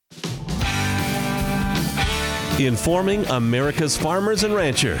Informing America's farmers and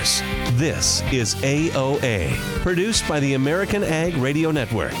ranchers. This is AOA, produced by the American Ag Radio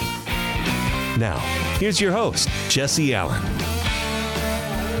Network. Now, here's your host, Jesse Allen.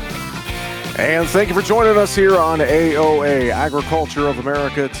 And thank you for joining us here on AOA, Agriculture of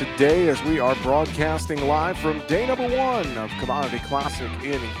America, today as we are broadcasting live from day number 1 of Commodity Classic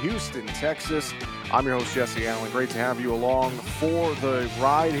in Houston, Texas. I'm your host, Jesse Allen. Great to have you along for the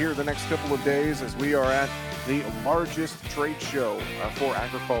ride here the next couple of days as we are at the largest trade show for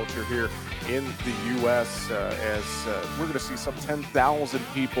agriculture here in the U.S. As we're going to see some 10,000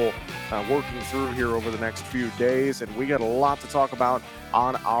 people working through here over the next few days. And we got a lot to talk about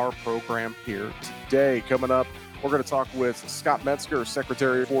on our program here today. Coming up, we're going to talk with Scott Metzger,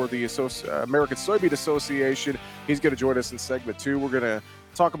 Secretary for the American Soybean Association. He's going to join us in segment 2. We're going to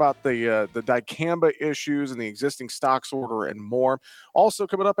talk about the dicamba issues and the existing stocks order and more. Also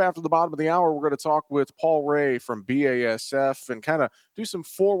coming up after the bottom of the hour, we're going to talk with Paul Ray from BASF and kind of do some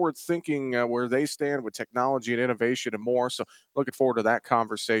forward thinking where they stand with technology and innovation and more. So looking forward to that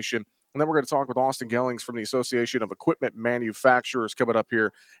conversation. And then we're going to talk with Austin Gellings from the Association of Equipment Manufacturers coming up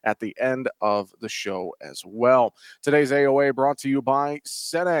here at the end of the show as well. Today's AOA brought to you by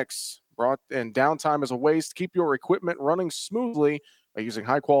Cenex. And downtime is a waste. Keep your equipment running smoothly by using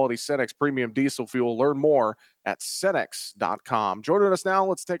high-quality Cenex premium diesel fuel. Learn more at Cenex.com. Joining us now,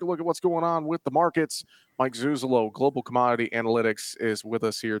 let's take a look at what's going on with the markets. Mike Zuzolo, Global Commodity Analytics, is with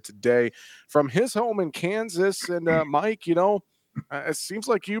us here today from his home in Kansas. And Mike, it seems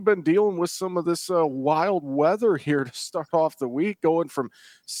like you've been dealing with some of this wild weather here to start off the week, going from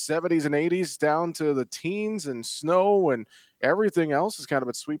 70s and 80s down to the teens and snow and everything else has kind of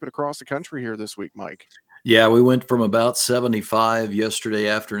been sweeping across the country here this week, Mike. Yeah, we went from about 75 yesterday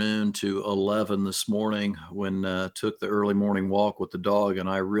afternoon to 11 this morning when took the early morning walk with the dog, and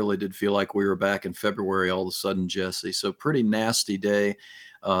I really did feel like we were back in February all of a sudden, Jesse. So pretty nasty day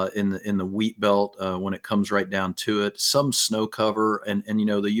in the wheat belt when it comes right down to it. Some snow cover, and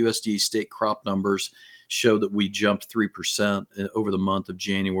the USDA state crop numbers show that we jumped 3% over the month of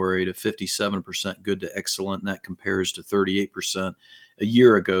January to 57% good to excellent, and that compares to 38% a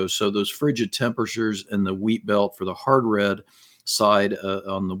year ago. So those frigid temperatures in the wheat belt for the hard red side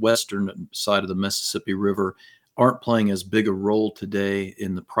on the western side of the Mississippi River aren't playing as big a role today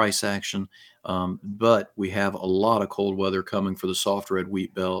in the price action. But we have a lot of cold weather coming for the soft red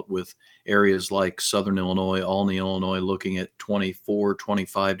wheat belt with areas like southern Illinois, Olney, Illinois, looking at 24,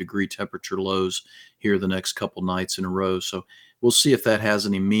 25 degree temperature lows here the next couple nights in a row. So we'll see if that has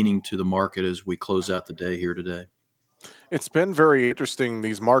any meaning to the market as we close out the day here today. It's been very interesting,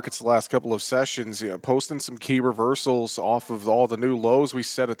 these markets the last couple of sessions, posting some key reversals off of all the new lows we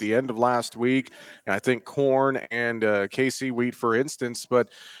set at the end of last week. And I think corn and KC wheat, for instance, but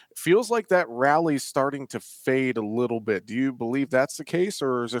feels like that rally's starting to fade a little bit. Do you believe that's the case,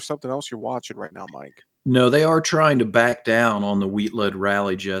 or is there something else you're watching right now, Mike? No, they are trying to back down on the wheat-led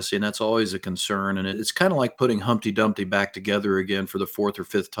rally, Jesse, and that's always a concern. And it's kind of like putting Humpty Dumpty back together again for the 4th or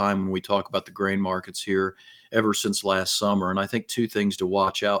 5th time when we talk about the grain markets here ever since last summer. And I think two things to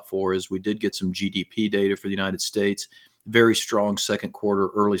watch out for is we did get some GDP data for the United States, very strong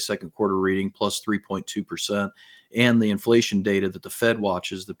early second quarter reading, plus 3.2%. And the inflation data that the Fed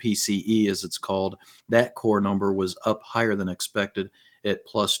watches, the PCE as it's called, that core number was up higher than expected at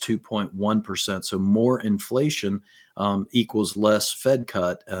plus 2.1%. So more inflation equals less Fed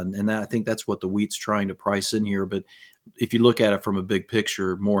cut. And that, I think that's what the wheat's trying to price in here. But if you look at it from a big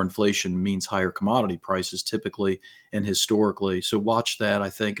picture, more inflation means higher commodity prices typically and historically. So watch that,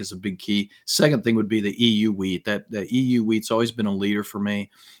 I think, is a big key. Second thing would be the EU wheat. The EU wheat's always been a leader for me.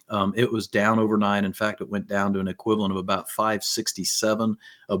 It was down overnight. In fact, it went down to an equivalent of about 567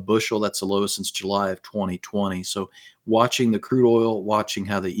 a bushel. That's the lowest since July of 2020. So watching the crude oil, watching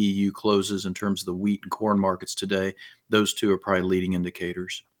how the EU closes in terms of the wheat and corn markets today, those two are probably leading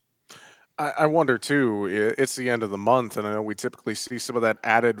indicators. I wonder, too, it's the end of the month, and I know we typically see some of that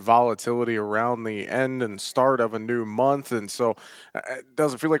added volatility around the end and start of a new month, and so it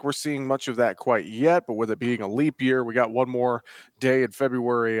doesn't feel like we're seeing much of that quite yet, but with it being a leap year, we got one more day in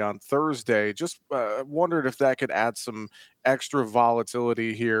February on Thursday. Just wondered if that could add some extra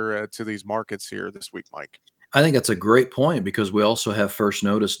volatility here to these markets here this week, Mike. I think that's a great point because we also have first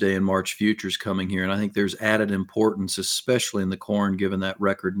notice day in March futures coming here. And I think there's added importance, especially in the corn, given that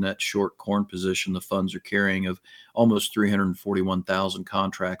record net short corn position the funds are carrying of almost 341,000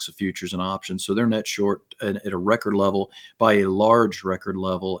 contracts of futures and options. So they're net short at a record level by a large record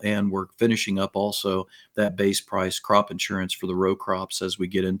level. And we're finishing up also that base price crop insurance for the row crops as we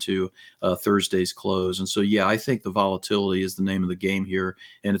get into Thursday's close. And so, yeah, I think the volatility is the name of the game here.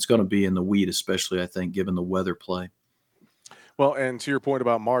 And it's going to be in the wheat, especially, I think, given the weather weather play. Well, and to your point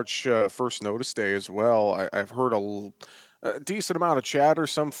about March first notice day as well, I've heard a decent amount of chatter.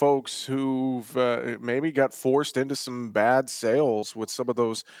 Some folks who've maybe got forced into some bad sales with some of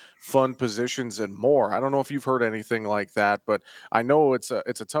those fund positions and more. I don't know if you've heard anything like that, but I know it's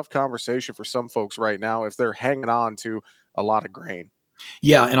a tough conversation for some folks right now if they're hanging on to a lot of grain.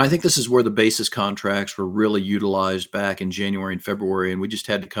 Yeah, and I think this is where the basis contracts were really utilized back in January and February, and we just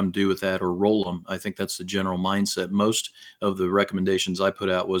had to come due with that or roll them. I think that's the general mindset. Most of the recommendations I put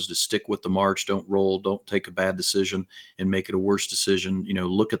out was to stick with the March, don't roll, don't take a bad decision and make it a worse decision.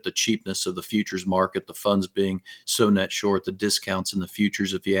 Look at the cheapness of the futures market, the funds being so net short, the discounts in the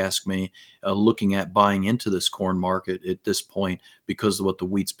futures, if you ask me, looking at buying into this corn market at this point because of what the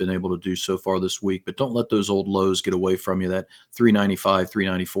wheat's been able to do so far this week. But don't let those old lows get away from you, that 395,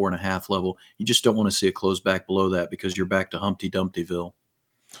 394 and a half level. You just don't want to see it close back below that because you're back to Humpty Dumptyville.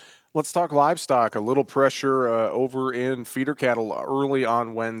 Let's talk livestock. A little pressure over in feeder cattle early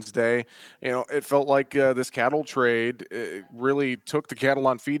on Wednesday. It felt like this cattle trade really took the cattle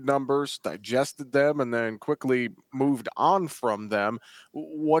on feed numbers, digested them, and then quickly moved on from them.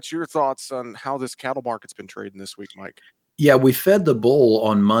 What's your thoughts on how this cattle market's been trading this week, Mike? Yeah, we fed the bull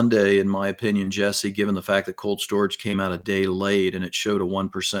on Monday, in my opinion, Jesse, given the fact that cold storage came out a day late and it showed a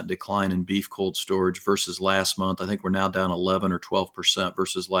 1% decline in beef cold storage versus last month. I think we're now down 11 or 12%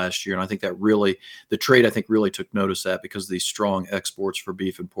 versus last year. And I think that really, the trade, I think, really took notice of that because of these strong exports for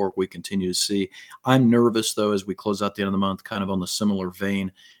beef and pork we continue to see. I'm nervous, though, as we close out the end of the month, kind of on the similar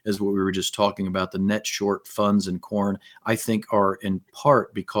vein as what we were just talking about. The net short funds in corn, I think, are in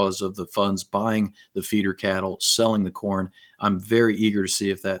part because of the funds buying the feeder cattle, selling the corn. I'm very eager to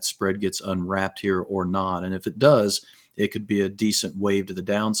see if that spread gets unwrapped here or not. And if it does, it could be a decent wave to the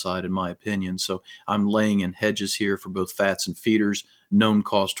downside, in my opinion. So I'm laying in hedges here for both fats and feeders, known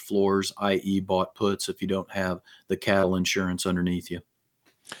cost floors, i.e. bought puts if you don't have the cattle insurance underneath you.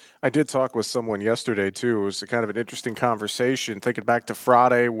 I did talk with someone yesterday, too. It was a kind of an interesting conversation, thinking back to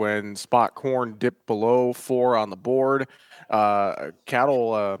Friday when spot corn dipped below 4 on the board.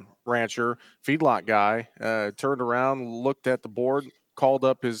 Cattle rancher, feedlot guy, turned around, looked at the board, called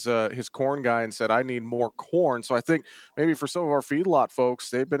up his corn guy and said, I need more corn. So I think maybe for some of our feedlot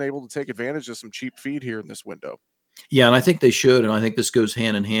folks, they've been able to take advantage of some cheap feed here in this window. Yeah, and I think they should. And I think this goes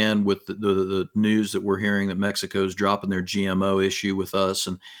hand in hand with the news that we're hearing that Mexico's dropping their GMO issue with us.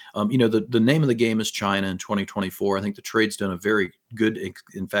 And, the name of the game is China in 2024. I think the trade's done a very good,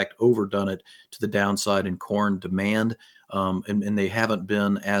 in fact, overdone it to the downside in corn demand. And they haven't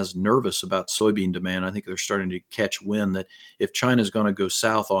been as nervous about soybean demand. I think they're starting to catch wind that if China's going to go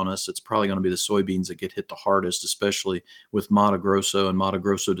south on us, it's probably going to be the soybeans that get hit the hardest, especially with Mato Grosso and Mato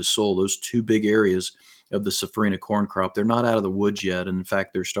Grosso do Sul, those two big areas of the safrinha corn crop. They're not out of the woods yet. And in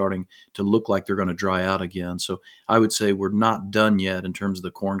fact, they're starting to look like they're going to dry out again. So I would say we're not done yet in terms of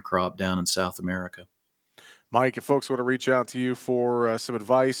the corn crop down in South America. Mike, if folks want to reach out to you for some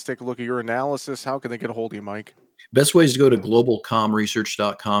advice, take a look at your analysis, how can they get a hold of you, Mike? Best way is to go to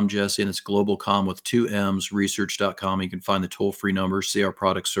globalcomresearch.com, Jesse, and it's globalcom with 2 M's, research.com. You can find the toll-free numbers, see our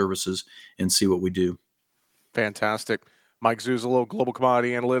product services, and see what we do. Fantastic. Mike Zuzolo, Global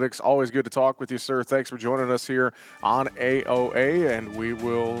Commodity Analytics. Always good to talk with you, sir. Thanks for joining us here on AOA, and we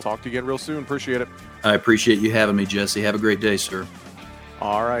will talk to you again real soon. Appreciate it. I appreciate you having me, Jesse. Have a great day, sir.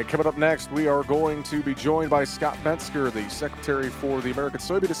 All right, coming up next, we are going to be joined by Scott Metzger, the Secretary for the American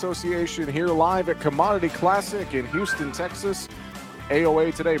Soybean Association, here live at Commodity Classic in Houston, Texas.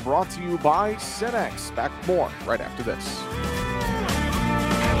 AOA Today brought to you by Cenex. Back with more right after this.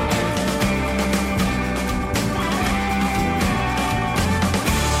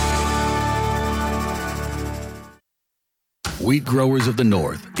 Wheat growers of the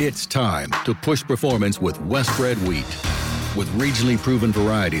North, it's time to push performance with Westbred wheat. With regionally proven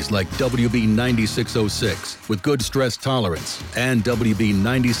varieties like WB 9606 with good stress tolerance and WB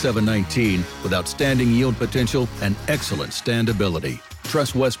 9719 with outstanding yield potential and excellent standability.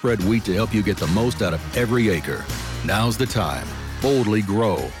 Trust Westbred wheat to help you get the most out of every acre. Now's the time. Boldly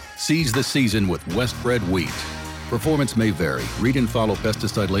grow. Seize the season with Westbred wheat. Performance may vary. Read and follow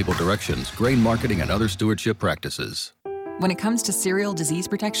pesticide label directions, grain marketing, and other stewardship practices. When it comes to cereal disease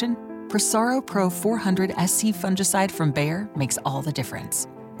protection, Prosaro Pro 400 SC fungicide from Bayer makes all the difference.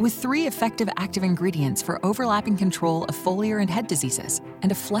 With 3 effective active ingredients for overlapping control of foliar and head diseases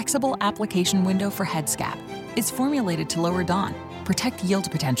and a flexible application window for head scab, it's formulated to lower DON, protect yield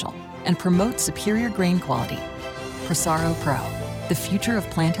potential, and promote superior grain quality. Prosaro Pro, the future of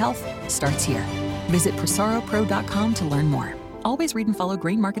plant health starts here. Visit prosaropro.com to learn more. Always read and follow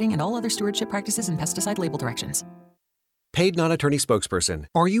grain marketing and all other stewardship practices and pesticide label directions. Paid non-attorney spokesperson.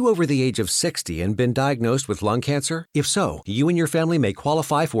 Are you over the age of 60 and been diagnosed with lung cancer? If so, you and your family may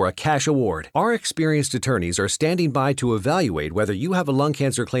qualify for a cash award. Our experienced attorneys are standing by to evaluate whether you have a lung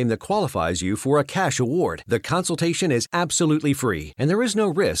cancer claim that qualifies you for a cash award. The consultation is absolutely free, and there is no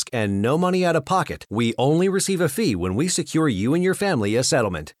risk and no money out of pocket. We only receive a fee when we secure you and your family a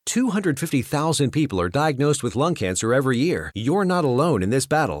settlement. 250,000 people are diagnosed with lung cancer every year. You're not alone in this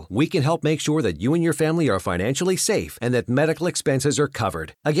battle. We can help make sure that you and your family are financially safe and that medical expenses are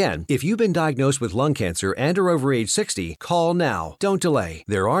covered. Again, if you've been diagnosed with lung cancer and are over age 60, call now. Don't delay.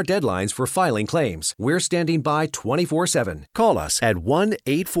 There are deadlines for filing claims. We're standing by 24/7. Call us at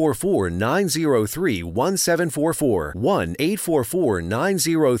 1-844-903-1744.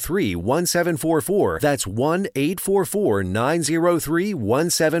 1-844-903-1744. That's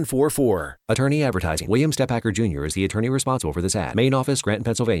 1-844-903-1744. Attorney advertising. William Stephacker Jr. is the attorney responsible for this ad. Main office, Scranton,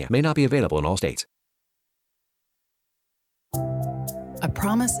 Pennsylvania. May not be available in all states. A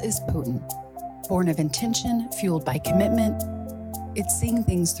promise is potent, born of intention, fueled by commitment. It's seeing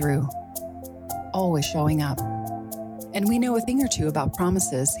things through, always showing up. And we know a thing or two about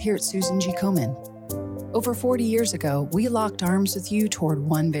promises here at Susan G. Komen. Over 40 years ago, we locked arms with you toward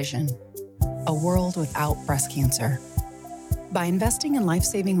one vision, a world without breast cancer. By investing in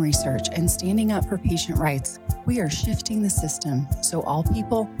life-saving research and standing up for patient rights, we are shifting the system so all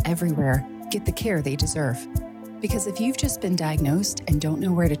people everywhere get the care they deserve. Because if you've just been diagnosed and don't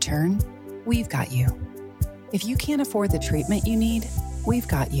know where to turn, we've got you. If you can't afford the treatment you need, we've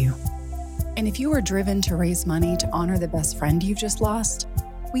got you. And if you are driven to raise money to honor the best friend you've just lost,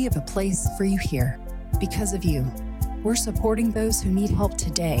 we have a place for you here. Because of you, we're supporting those who need help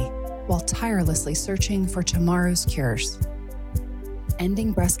today while tirelessly searching for tomorrow's cures.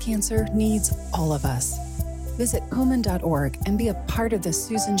 Ending breast cancer needs all of us. Visit Komen.org and be a part of the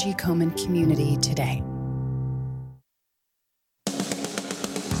Susan G. Komen community today.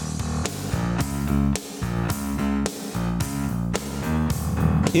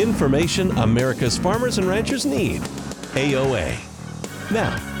 Information America's farmers and ranchers need. AOA.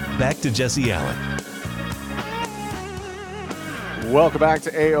 Now, back to Jesse Allen. Welcome back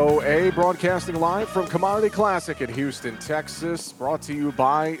to AOA, broadcasting live from Commodity Classic in Houston, Texas. Brought to you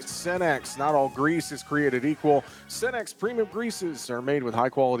by Cenex. Not all grease is created equal. Cenex premium greases are made with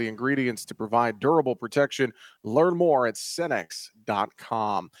high-quality ingredients to provide durable protection. Learn more at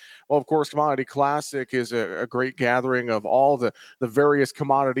Cenex.com. Well, of course, Commodity Classic is a great gathering of all the various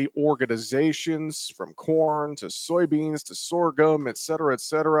commodity organizations, from corn to soybeans to sorghum, et cetera, et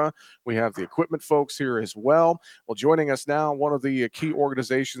cetera. We have the equipment folks here as well. Well, joining us now, one of the key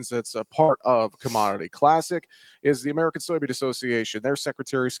organizations that's a part of Commodity Classic is the American Soybean Association. Their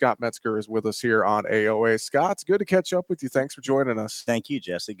secretary, Scott Metzger, is with us here on AOA. Scott, it's good to catch up with you. Thanks for joining us. Thank you,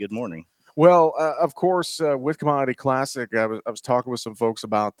 Jesse. Good morning. Well, of course, with Commodity Classic, I was talking with some folks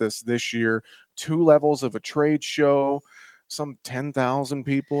about this year. 2 levels of a trade show. Some 10,000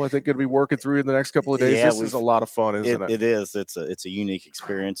 people, I think, going to be working through in the next couple of days. Yeah, this is a lot of fun, isn't it? It is. It's a unique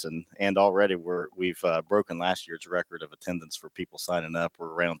experience, and already we've broken last year's record of attendance for people signing up. We're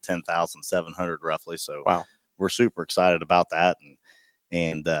around 10,700 roughly. So wow, we're super excited about that,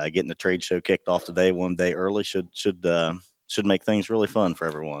 and getting the trade show kicked off today, one day early, should make things really fun for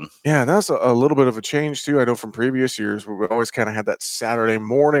everyone. Yeah, that's a little bit of a change too. I know from previous years we always kind of had that Saturday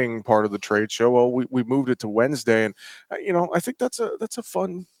morning part of the trade show. Well, we moved it to Wednesday, and I think that's a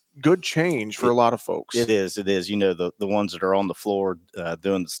fun, good change for a lot of folks. It is. The ones that are on the floor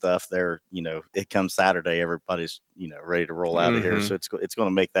doing the stuff, they're it comes Saturday, everybody's ready to roll out of here, so it's going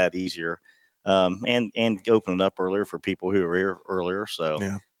to make that easier, and open it up earlier for people who are here earlier. So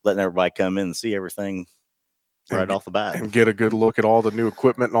letting everybody come in and see everything right off the bat and get a good look at all the new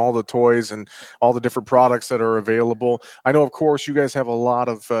equipment and all the toys and all the different products that are available. I know, of course, you guys have a lot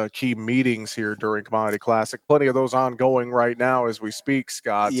of key meetings here during Commodity Classic. Plenty of those ongoing right now as we speak,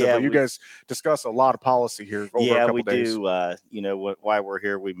 Scott. Yeah, you guys discuss a lot of policy here over a couple days. Yeah, we do. Why we're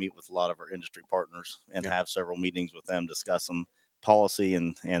here, we meet with a lot of our industry partners and have several meetings with them discussing policy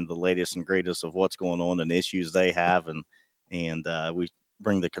and the latest and greatest of what's going on and issues they have, and we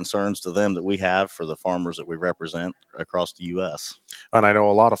bring the concerns to them that we have for the farmers that we represent across the U.S. And I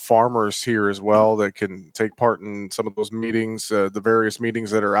know a lot of farmers here as well that can take part in some of those meetings, the various meetings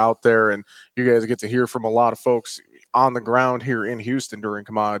that are out there. And you guys get to hear from a lot of folks on the ground here in Houston during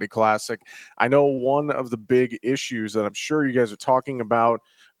Commodity Classic. I know one of the big issues that I'm sure you guys are talking about,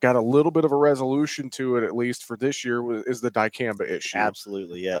 got a little bit of a resolution to it, at least for this year, is the dicamba issue.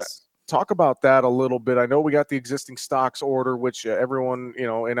 Absolutely, yes. Talk about that a little bit. I know we got the existing stocks order, which everyone,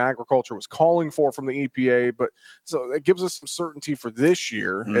 in agriculture was calling for from the EPA, but so it gives us some certainty for this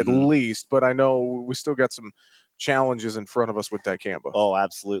year at least. But I know we still got some challenges in front of us with dicamba. Oh,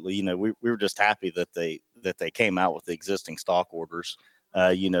 absolutely. You know, we were just happy that they came out with the existing stock orders.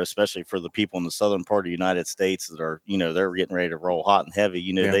 You know, especially for the people in the southern part of the United States that are, you know, they're getting ready to roll hot and heavy.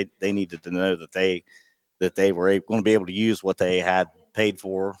 You know, they needed to know that they were going to be able to use what they had paid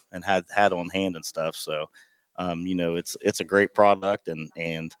for and had on hand and stuff. So, you know, it's a great product,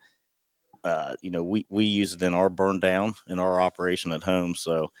 and you know, we use it in our burn down in our operation at home.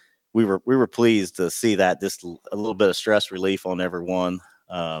 So we were pleased to see that, just a little bit of stress relief on everyone,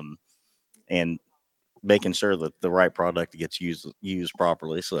 and making sure that the right product gets used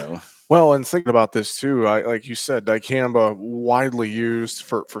properly. So, well, and thinking about this too, like you said, dicamba widely used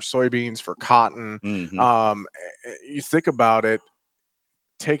for soybeans, for cotton. You think about it,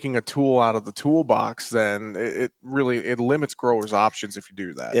 taking a tool out of the toolbox, then it really limits growers' options if you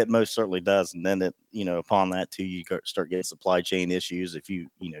do that. It most certainly does. And then you know, upon that too, you start getting supply chain issues if you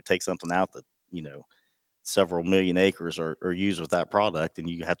know, take something out that, you know, several million acres are used with that product, and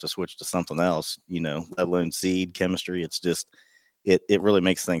you have to switch to something else, you know, let alone seed chemistry. It's just, it really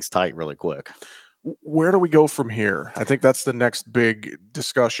makes things tight really quick. Where do we go from here? I think that's the next big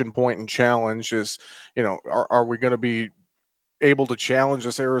discussion point and challenge is, you know, are we going to be able to challenge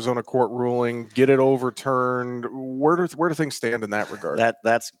this Arizona court ruling, get it overturned? Where do things stand in that regard?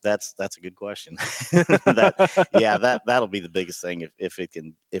 That's a good question. That'll be the biggest thing if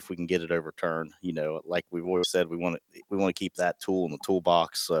we can get it overturned. You know, like we've always said, we want to keep that tool in the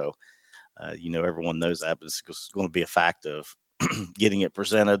toolbox. So, you know, everyone knows that, but it's going to be a fact of getting it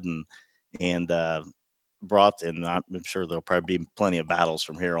presented and brought, and I'm sure there'll probably be plenty of battles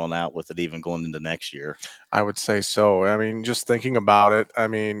from here on out with it even going into next year. I would say so. I mean, just thinking about it, I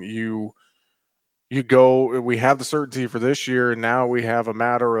mean, we have the certainty for this year, and now we have a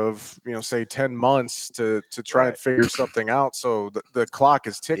matter of, you know, say 10 months to try and figure something out. So the clock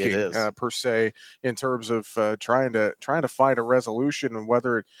is ticking, per se, in terms of trying to find a resolution, and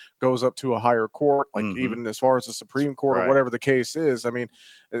whether it goes up to a higher court, like even as far as the Supreme Court or whatever the case is. I mean,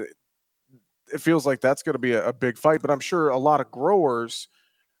 it feels like that's going to be a big fight, but I'm sure a lot of growers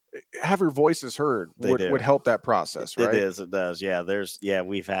have your voices heard would help that process, right? It does. Yeah.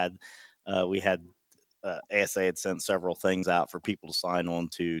 We had ASA had sent several things out for people to sign on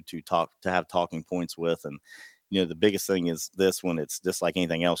to have talking points with. And, you know, the biggest thing is this one. It's just like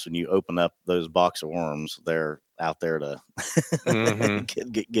anything else. When you open up those box of worms, they're out there to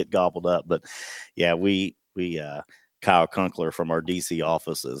get gobbled up. But yeah, we Kyle Kunkler from our DC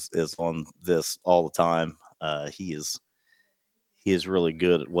office is on this all the time. He is really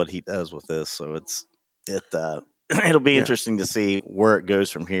good at what he does with this. So it'll be interesting to see where it goes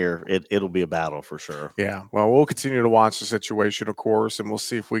from here. It'll be a battle for sure. Yeah. Well, we'll continue to watch the situation, of course, and we'll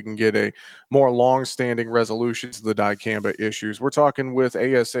see if we can get a more long-standing resolution to the dicamba issues. We're talking with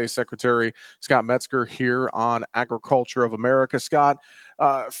ASA Secretary Scott Metzger here on Agriculture of America. Scott,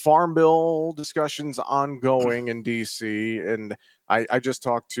 Farm Bill discussions ongoing in D.C., and I just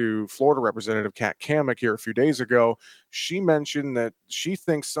talked to Florida Representative Kat Cammack here a few days ago. She mentioned that she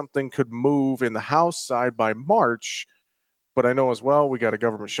thinks something could move in the House side by March, but I know as well we got a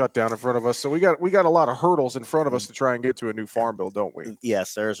government shutdown in front of us, so we got a lot of hurdles in front of us to try and get to a new farm bill, don't we?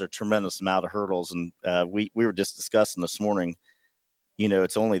 Yes, there's a tremendous amount of hurdles, and we were just discussing this morning. You know,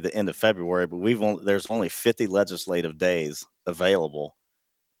 it's only the end of February, but there's only 50 legislative days available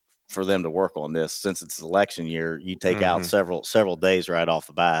for them to work on this. Since it's election year, you take out several days right off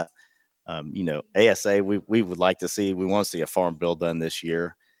the bat. You know, ASA, we would like to see, we want to see a farm bill done this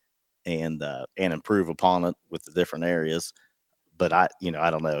year and improve upon it with the different areas. But I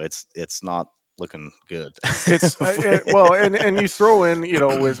don't know. It's not looking good. It's well, and you throw in, you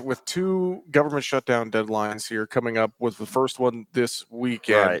know, with two government shutdown deadlines here coming up, with the first one this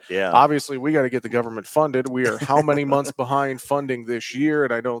weekend. Right, yeah. Obviously, we got to get the government funded. We are how many months behind funding this year?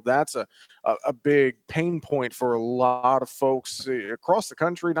 And I know that's a big pain point for a lot of folks across the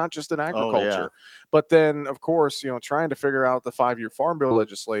country, not just in agriculture. Oh, yeah. But then, of course, you know, trying to figure out the 5-year farm bill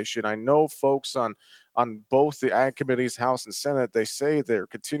legislation. I know folks on both the ag committees, House and Senate, they say they're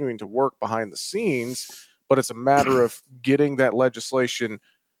continuing to work behind the scenes, but it's a matter of getting that legislation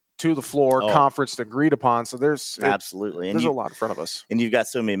to the floor, conference agreed upon. So there's a lot in front of us. And you've got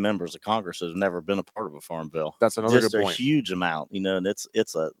so many members of Congress that have never been a part of a farm bill. That's another good point. Just a huge amount, you know, and it's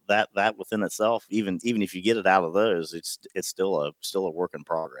that within itself, even if you get it out of those, it's still a work in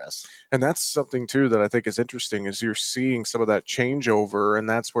progress. And that's something too that I think is interesting, is you're seeing some of that changeover, and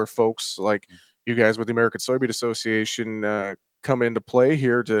that's where folks like you guys with the American Soybean Association come into play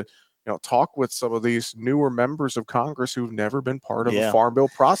here to, you know, talk with some of these newer members of Congress who've never been part of a farm bill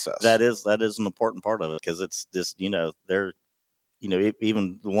process. That is an important part of it, because it's just, you know, they're, you know,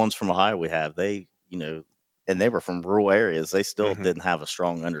 even the ones from Ohio we have, they, you know, and they were from rural areas. They still didn't have a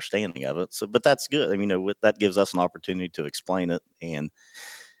strong understanding of it. So, but that's good. I mean, that gives us an opportunity to explain it and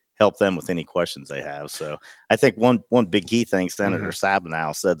help them with any questions they have. So I think one big key thing Senator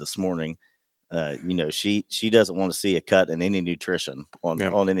Sabinow said this morning, she doesn't want to see a cut in any nutrition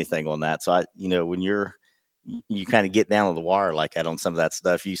on anything on that. So when you kind of get down to the wire like that on some of that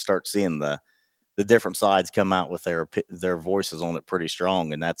stuff, you start seeing the different sides come out with their voices on it pretty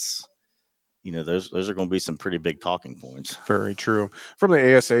strong. And that's, those are going to be some pretty big talking points. Very true. From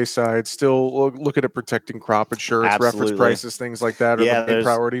the ASA side, still looking at protecting crop insurance, reference prices, things like that are the main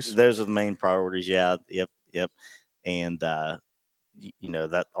priorities. Those are the main priorities. Yeah. Yep. And,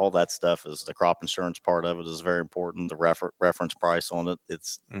 that all that stuff is the crop insurance part of it is very important. The reference price on it.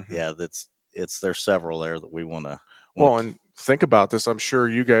 There's several there that we want to. Well, and think about this. I'm sure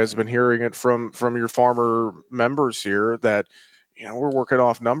you guys have been hearing it from your farmer members here that, we're working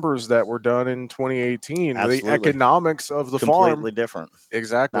off numbers that were done in 2018. Absolutely. The economics of the farm completely different.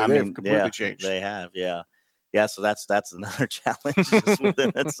 Exactly. They've completely changed. They have. Yeah. Yeah. So that's another challenge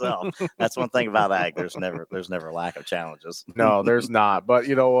within itself. That's one thing about ag. There's never a lack of challenges. No, there's not. But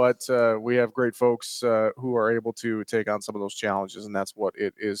you know what? We have great folks who are able to take on some of those challenges, and that's what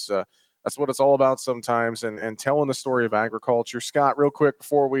it is. That's what it's all about sometimes, and telling the story of agriculture. Scott, real quick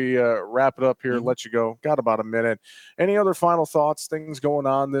before we wrap it up here, let you go. Got about a minute. Any other final thoughts, things going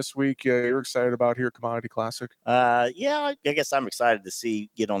on this week you're excited about here at Commodity Classic? I guess I'm excited to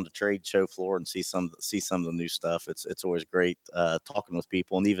get on the trade show floor and see some of the new stuff. It's always great talking with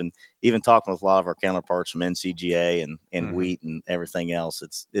people, and even talking with a lot of our counterparts from NCGA and wheat and everything else.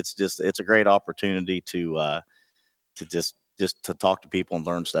 It's a great opportunity to just to talk to people and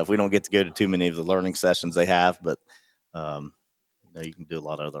learn stuff. We don't get to go to too many of the learning sessions they have, but you can do a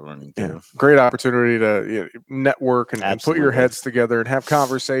lot of other learning too. Yeah. Great opportunity to network and put your heads together and have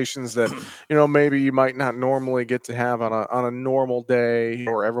conversations that maybe you might not normally get to have on a normal day,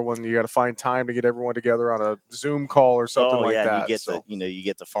 or you got to find time to get everyone together on a Zoom call or something like that. You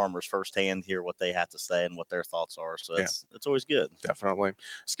get the farmers firsthand, hear what they have to say and what their thoughts are. So it's always good. Definitely.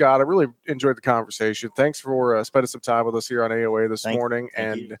 Scott, I really enjoyed the conversation. Thanks for spending some time with us here on AOA this morning.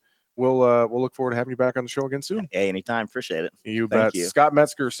 Thank you. We'll look forward to having you back on the show again soon. Hey, anytime. Appreciate it. You bet. Scott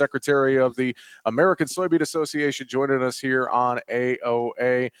Metzger, Secretary of the American Soybean Association, joining us here on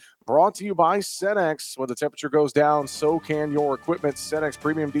AOA. Brought to you by Cenex. When the temperature goes down, so can your equipment. Cenex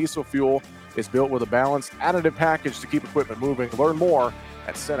Premium Diesel Fuel is built with a balanced additive package to keep equipment moving. Learn more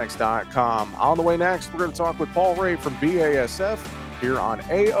at Cenex.com. On the way next, we're going to talk with Paul Ray from BASF here on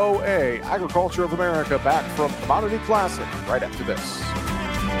AOA, Agriculture of America, back from Commodity Classic right after this.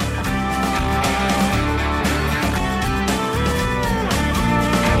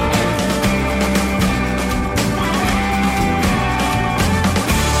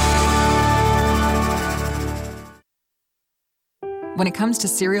 When it comes to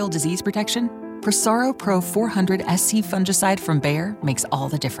cereal disease protection, Prosaro Pro 400 SC fungicide from Bayer makes all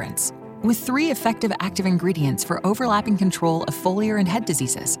the difference. With 3 effective active ingredients for overlapping control of foliar and head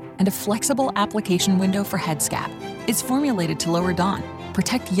diseases and a flexible application window for head scab, it's formulated to lower DON,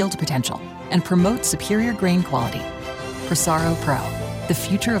 protect yield potential, and promote superior grain quality. Prosaro Pro, the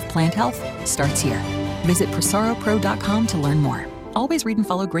future of plant health starts here. Visit prosaropro.com to learn more. Always read and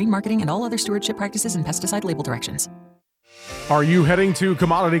follow grain marketing and all other stewardship practices and pesticide label directions. Are you heading to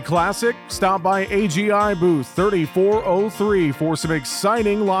Commodity Classic? Stop by AGI booth 3403 for some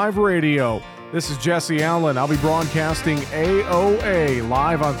exciting live radio. This is Jesse Allen. I'll be broadcasting AOA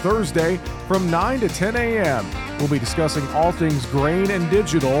live on Thursday from 9 to 10 a.m. We'll be discussing all things grain and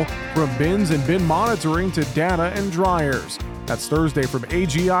digital, from bins and bin monitoring to data and dryers. That's Thursday from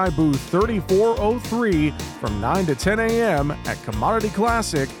AGI booth 3403 from 9 to 10 a.m. at Commodity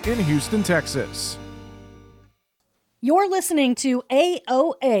Classic in Houston, Texas. You're listening to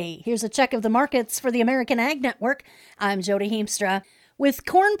AOA. Here's a check of the markets for the American Ag Network. I'm Jody Heemstra. With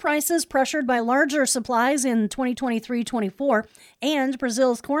corn prices pressured by larger supplies in 2023-24 and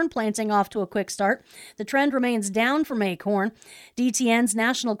Brazil's corn planting off to a quick start, the trend remains down for May corn. DTN's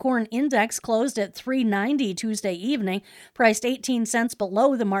National Corn Index closed at $3.90 Tuesday evening, priced 18 cents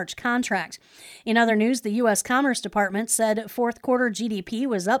below the March contract. In other news, the U.S. Commerce Department said fourth quarter GDP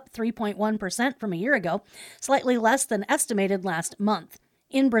was up 3.1% from a year ago, slightly less than estimated last month.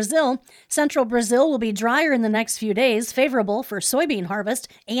 In Brazil, central Brazil will be drier in the next few days, favorable for soybean harvest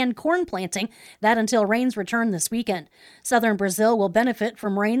and corn planting, that until rains return this weekend. Southern Brazil will benefit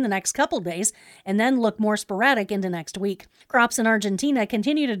from rain the next couple days and then look more sporadic into next week. Crops in Argentina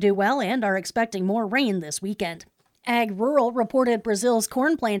continue to do well and are expecting more rain this weekend. Ag Rural reported Brazil's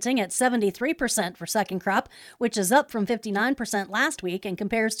corn planting at 73% for second crop, which is up from 59% last week and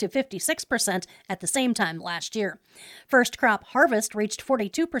compares to 56% at the same time last year. First crop harvest reached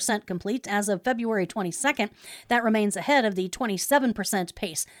 42% complete as of February 22nd. That remains ahead of the 27%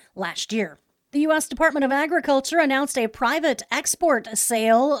 pace last year. The U.S. Department of Agriculture announced a private export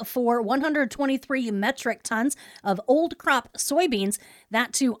sale for 123 metric tons of old crop soybeans,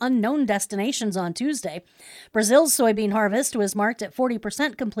 that to unknown destinations on Tuesday. Brazil's soybean harvest was marked at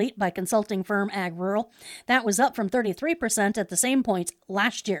 40% complete by consulting firm Ag Rural. That was up from 33% at the same point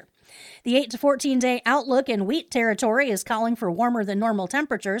last year. The 8 to 14-day outlook in wheat territory is calling for warmer than normal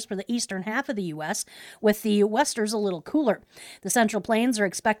temperatures for the eastern half of the U.S., with the westers a little cooler. The Central Plains are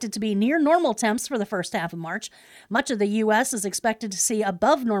expected to be near normal temps for the first half of March. Much of the U.S. is expected to see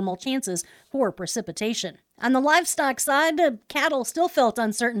above normal chances for precipitation. On the livestock side, cattle still felt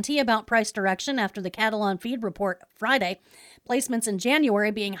uncertainty about price direction after the Cattle on Feed report Friday. Placements in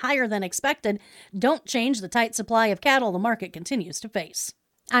January being higher than expected don't change the tight supply of cattle the market continues to face.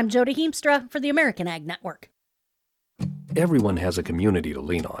 I'm Jody Heemstra for the American Ag Network. Everyone has a community to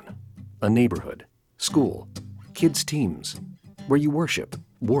lean on. A neighborhood, school, kids' teams, where you worship,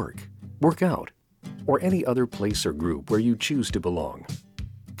 work out, or any other place or group where you choose to belong.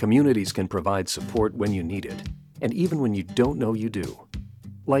 Communities can provide support when you need it, and even when you don't know you do.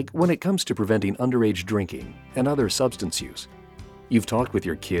 Like when it comes to preventing underage drinking and other substance use. You've talked with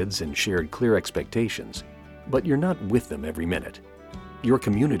your kids and shared clear expectations, but you're not with them every minute. Your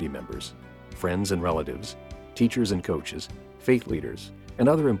community members, friends and relatives, teachers and coaches, faith leaders, and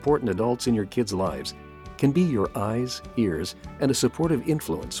other important adults in your kids' lives can be your eyes, ears, and a supportive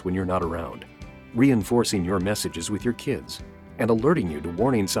influence when you're not around, reinforcing your messages with your kids and alerting you to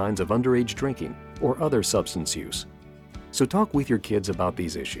warning signs of underage drinking or other substance use. So talk with your kids about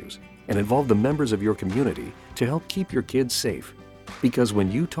these issues and involve the members of your community to help keep your kids safe. Because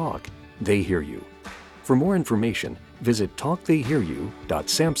when you talk, they hear you. For more information, visit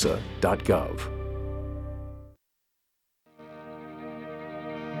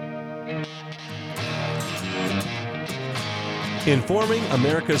Informing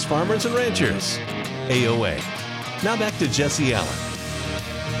America's farmers and ranchers. AOA. Now back to Jesse Allen.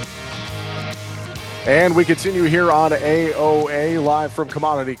 And we continue here on AOA, live from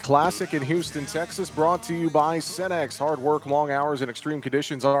Commodity Classic in Houston, Texas, brought to you by Cenex. Hard work, long hours, and extreme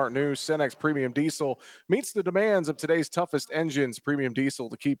conditions aren't new. Cenex Premium Diesel meets the demands of today's toughest engines. Premium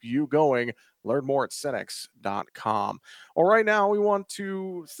Diesel to keep you going. Learn more at Cenex.com. Well, right now we want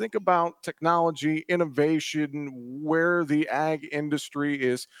to think about technology, innovation, where the ag industry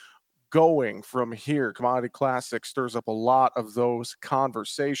is going from here. Commodity Classic stirs up a lot of those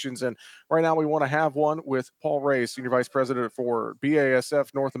conversations, and right now we want to have one with Paul Ray, Senior Vice President for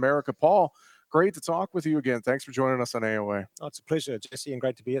BASF North America. Paul, great to talk with you again. Thanks for joining us on AOA. Oh, it's a pleasure, Jesse, and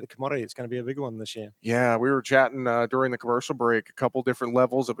great to be at the commodity. It's going to be a big one this year. Yeah, we were chatting during the commercial break, a couple different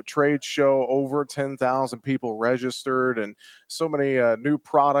levels of a trade show, over 10,000 people registered, and so many new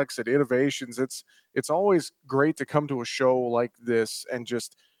products and innovations. It's always great to come to a show like this and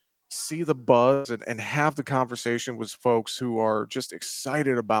just see the buzz and have the conversation with folks who are just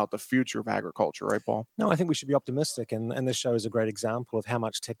excited about the future of agriculture, right, Paul? No, I think we should be optimistic, and this show is a great example of how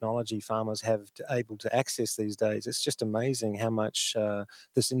much technology farmers have able to access these days. It's just amazing how much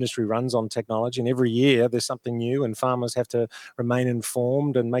this industry runs on technology, and every year there's something new, and farmers have to remain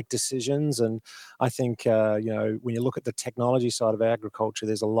informed and make decisions. And I think when you look at the technology side of agriculture,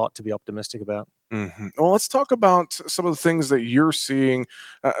 there's a lot to be optimistic about. Mm-hmm. Well, let's talk about some of the things that you're seeing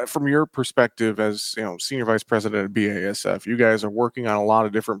from your perspective as Senior Vice President at BASF. You guys are working on a lot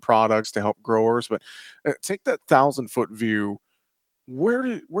of different products to help growers, but take that 1,000-foot view. Where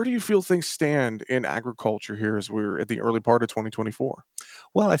do you feel things stand in agriculture here as we're at the early part of 2024?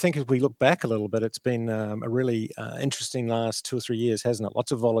 Well, I think if we look back a little bit, it's been a really interesting last 2 or 3 years, hasn't it?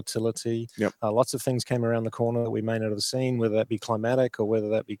 Lots of volatility. Yep. Lots of things came around the corner that we may not have seen, whether that be climatic or whether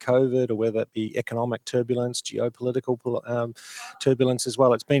that be COVID or whether that be economic turbulence, geopolitical turbulence as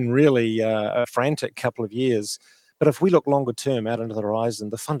well. It's been really a frantic couple of years. But if we look longer term out into the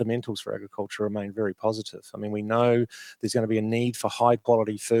horizon, the fundamentals for agriculture remain very positive. I mean, we know there's going to be a need for high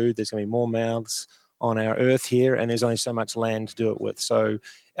quality food. There's going to be more mouths on our earth here, and there's only so much land to do it with. So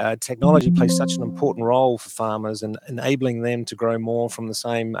technology plays such an important role for farmers and enabling them to grow more from the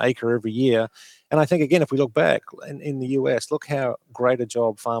same acre every year. And I think, again, if we look back in the US, look how great a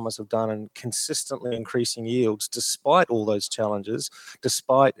job farmers have done in consistently increasing yields despite all those challenges,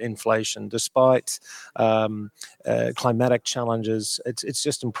 despite inflation, despite climatic challenges. It's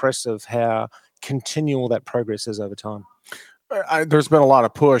just impressive how continual that progress is over time. There's been a lot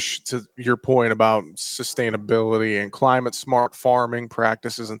of push to your point about sustainability and climate smart farming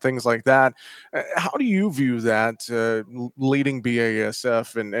practices and things like that. How do you view that, leading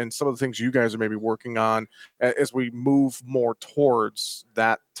BASF and some of the things you guys are maybe working on as we move more towards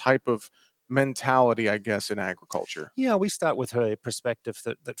that type of mentality, I guess, in agriculture? Yeah, we start with a perspective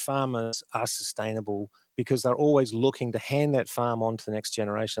that farmers are sustainable because they're always looking to hand that farm on to the next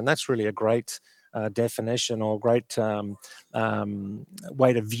generation. That's really a great definition or great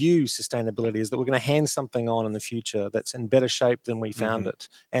way to view sustainability, is that we're going to hand something on in the future that's in better shape than we found it.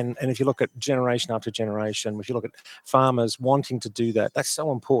 And if you look at generation after generation, if you look at farmers wanting to do that, that's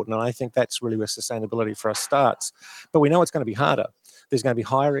so important. And I think that's really where sustainability for us starts. But we know it's going to be harder. There's going to be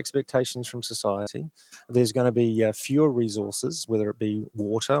higher expectations from society. There's going to be fewer resources, whether it be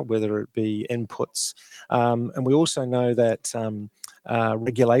water, whether it be inputs. And we also know that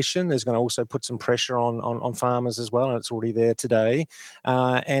regulation is going to also put some pressure on farmers as well, and it's already there today.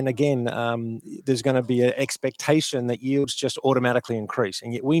 And again, there's going to be an expectation that yields just automatically increase,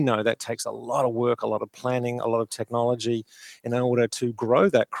 and yet we know that takes a lot of work, a lot of planning, a lot of technology in order to grow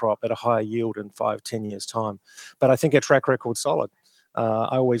that crop at a higher yield in 5-10 years' time. But I think our track record's solid.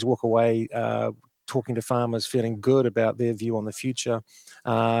 I always walk away talking to farmers feeling good about their view on the future.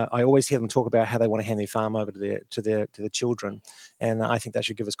 I always hear them talk about how they want to hand their farm over to their children, and I think that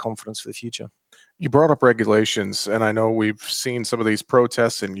should give us confidence for the future. You brought up regulations, and I know we've seen some of these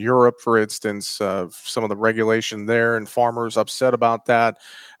protests in Europe, for instance, some of the regulation there, and farmers upset about that.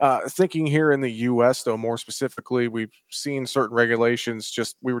 Thinking here in the U.S., though, more specifically, we've seen certain regulations.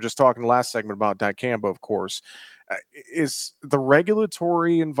 We were just talking last segment about dicamba, of course. Is the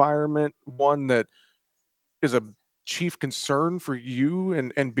regulatory environment one that is a chief concern for you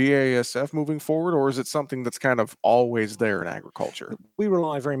and BASF moving forward, or is it something that's kind of always there in agriculture? We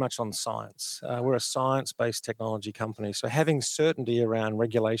rely very much on science. We're a science-based technology company, so having certainty around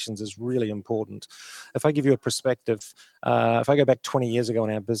regulations is really important. If I give you a perspective, if I go back 20 years ago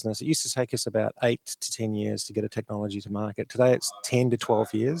in our business, it used to take us about 8 to 10 years to get a technology to market. Today, it's 10 to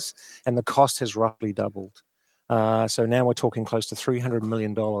 12 years, and the cost has roughly doubled. So now we're talking close to $300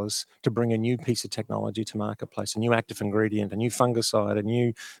 million to bring a new piece of technology to marketplace, a new active ingredient, a new fungicide, a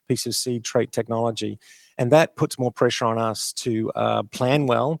new piece of seed trait technology. And that puts more pressure on us to plan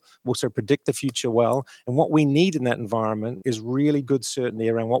well, also predict the future well. And what we need in that environment is really good certainty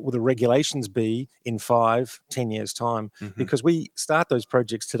around what will the regulations be in 5-10 years' time. Because we start those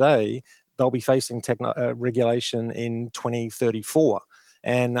projects today, they'll be facing regulation in 2034.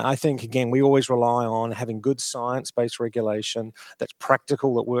 And I think, again, we always rely on having good science-based regulation that's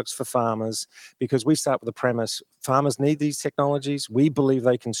practical, that works for farmers, because we start with the premise farmers need these technologies. We believe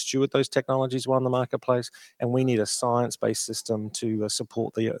they can steward those technologies well in the marketplace, and we need a science-based system to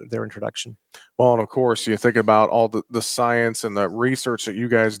support their introduction. Well, and of course, you think about all the science and the research that you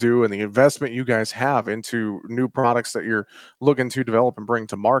guys do and the investment you guys have into new products that you're looking to develop and bring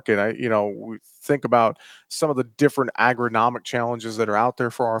to market. We think about some of the different agronomic challenges that are out there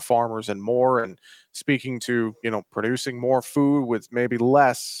for our farmers and more, and speaking to, producing more food with maybe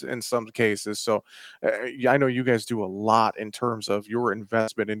less in some cases. So I know you guys do a lot in terms of your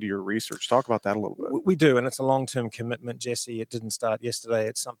investment into your research. Talk about that a little bit. We do, and it's a long-term commitment, Jesse. It didn't start yesterday.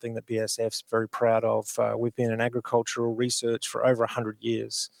 It's something that BASF's very proud of. We've been in agricultural research for over 100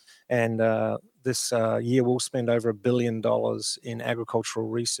 years. And this year we'll spend over $1 billion in agricultural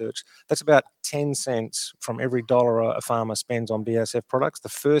research. That's about 10 cents from every dollar a farmer spends on BASF products. The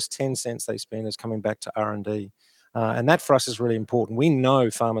first 10 cents they spend is coming back to R&D. And that for us is really important. We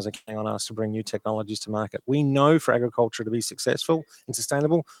know farmers are counting on us to bring new technologies to market. We know for agriculture to be successful and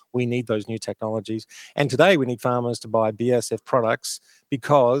sustainable, we need those new technologies. And today we need farmers to buy BASF products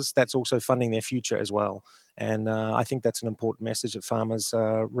because that's also funding their future as well. And I think that's an important message that farmers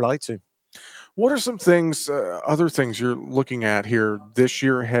relate to. What are some things, other things you're looking at here this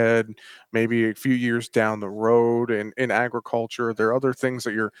year ahead, maybe a few years down the road in agriculture? Are there other things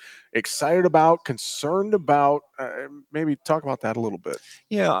that you're excited about, concerned about? Maybe talk about that a little bit.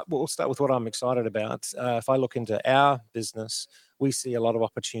 Yeah, we'll start with what I'm excited about. If I look into our business, we see a lot of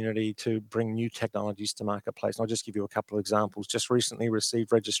opportunity to bring new technologies to marketplace. And I'll just give you a couple of examples. Just recently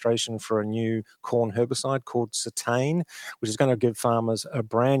received registration for a new corn herbicide called Cetane, which is going to give farmers a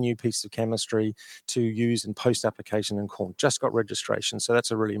brand new piece of chemistry to use in post-application in corn. Just got registration. So that's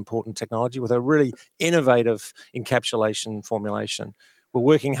a really important technology with a really innovative encapsulation formulation. We're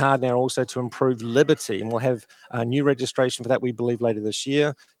working hard now also to improve Liberty, and we'll have a new registration for that, we believe, later this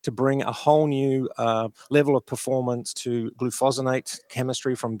year to bring a whole new level of performance to glufosinate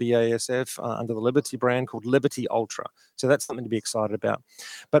chemistry from BASF under the Liberty brand called Liberty Ultra. So that's something to be excited about.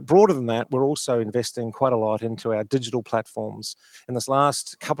 But broader than that, we're also investing quite a lot into our digital platforms. In this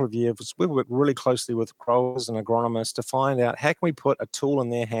last couple of years, we've worked really closely with growers and agronomists to find out how can we put a tool in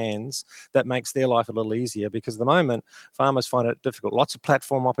their hands that makes their life a little easier, because at the moment, farmers find it difficult. Lots of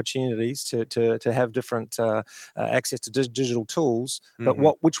platform opportunities to have different access to digital tools, but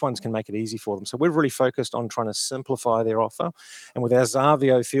which ones can make it easy for them? So we're really focused on trying to simplify their offer. And with our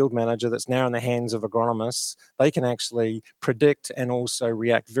Zavio field manager that's now in the hands of agronomists, they can actually predict and also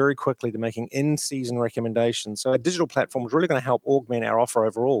react very quickly to making in-season recommendations. So a digital platform is really going to help augment our offer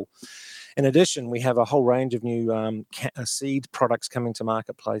overall. In addition, we have a whole range of new seed products coming to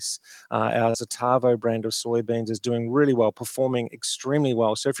marketplace. Our Zatavo brand of soybeans is doing really well, performing extremely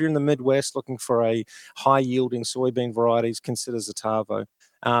well. So if you're in the Midwest looking for a high-yielding soybean varieties, consider Zatavo.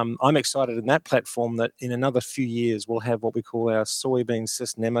 I'm excited in that platform that in another few years, we'll have what we call our soybean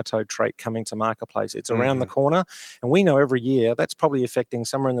cyst nematode trait coming to marketplace. It's around the corner, and we know every year that's probably affecting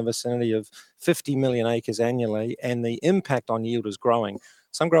somewhere in the vicinity of 50 million acres annually, and the impact on yield is growing.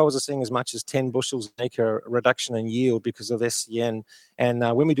 Some growers are seeing as much as 10 bushels an acre reduction in yield because of SCN. And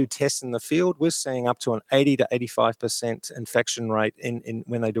when we do tests in the field, we're seeing up to an 80 to 85% infection rate in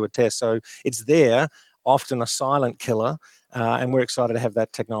when they do a test. So it's there, often a silent killer. And we're excited to have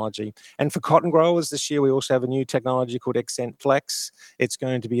that technology. And for cotton growers this year, we also have a new technology called Accent Flex. It's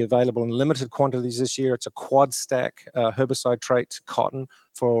going to be available in limited quantities this year. It's a quad stack herbicide trait cotton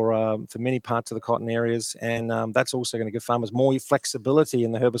for many parts of the cotton areas. And that's also going to give farmers more flexibility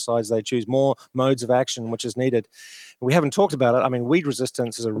in the herbicides they choose, more modes of action, which is needed. We haven't talked about it. I mean, weed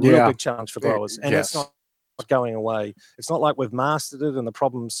resistance is a real big challenge for growers. And it's not going away. It's not like we've mastered it and the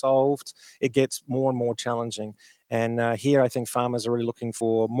problem's solved. It gets more and more challenging. And here, I think farmers are really looking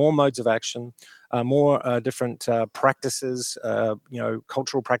for more modes of action, more different practices,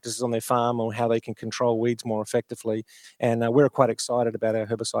 cultural practices on their farm on how they can control weeds more effectively. And we're quite excited about our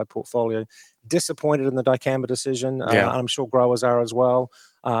herbicide portfolio. Disappointed in the dicamba decision. I'm sure growers are as well.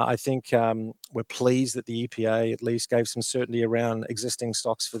 I think we're pleased that the EPA at least gave some certainty around existing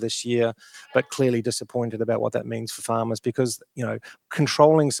stocks for this year, but clearly disappointed about what that means for farmers because,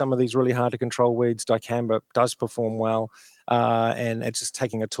 controlling some of these really hard to control weeds, dicamba does perform well. And it's just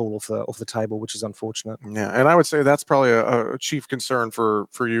taking a tool off the table, which is unfortunate. Yeah, and I would say that's probably a chief concern for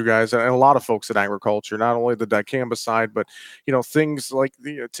you guys and a lot of folks in agriculture. Not only the dicamba side, but things like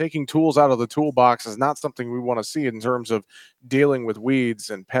taking tools out of the toolbox is not something we want to see in terms of dealing with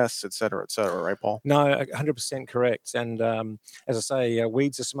weeds and pests, et cetera, right, Paul? No, 100% correct. And as I say,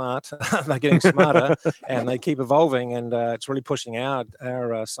 weeds are smart. They're getting smarter, and they keep evolving. And it's really pushing our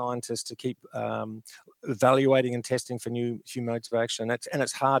scientists to keep evaluating and testing for new modes of action. And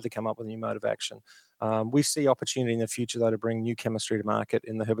it's hard to come up with a new mode of action. We see opportunity in the future, though, to bring new chemistry to market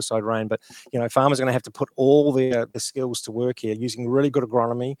in the herbicide range. But, farmers are going to have to put all their skills to work here, using really good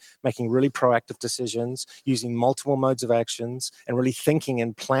agronomy, making really proactive decisions, using multiple modes of actions, and really thinking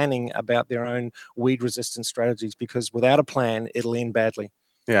and planning about their own weed resistance strategies, because without a plan, it'll end badly.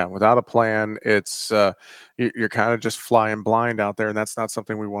 Yeah, without a plan, it's you're kind of just flying blind out there, and that's not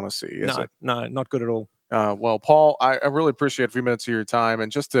something we want to see, is it? No, not good at all. Well, Paul, I really appreciate a few minutes of your time.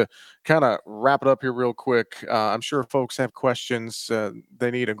 And just to kind of wrap it up here real quick, I'm sure folks have questions.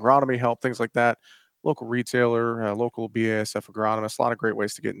 They need agronomy help, things like that. Local retailer, local BASF agronomist, a lot of great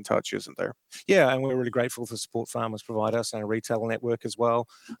ways to get in touch, isn't there? Yeah, and we're really grateful for the support farmers provide us and our retail network as well.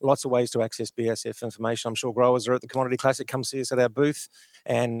 Lots of ways to access BASF information. I'm sure growers are at the Commodity Classic. Come see us at our booth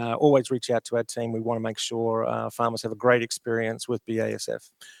and always reach out to our team. We want to make sure farmers have a great experience with BASF.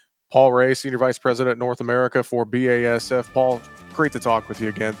 Paul Ray, Senior Vice President, North America for BASF. Paul, great to talk with you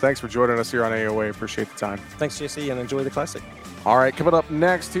again. Thanks for joining us here on AOA. Appreciate the time. Thanks, Jesse, and enjoy the Classic. All right, coming up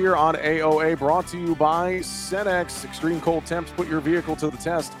next here on AOA, brought to you by Cenex. Extreme cold temps put your vehicle to the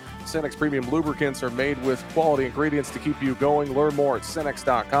test. Cenex premium lubricants are made with quality ingredients to keep you going. Learn more at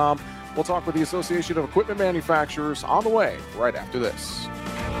Cenex.com. We'll talk with the Association of Equipment Manufacturers on the way right after this.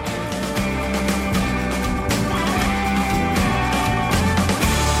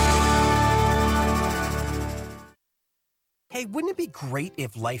 Hey, wouldn't it be great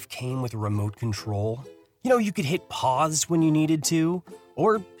if life came with a remote control? You could hit pause when you needed to,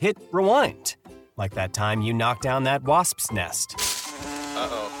 or hit rewind. Like that time you knocked down that wasp's nest.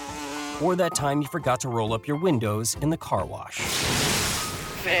 Uh-oh. Or that time you forgot to roll up your windows in the car wash.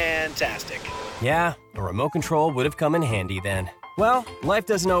 Fantastic. Yeah, a remote control would have come in handy then. Well, life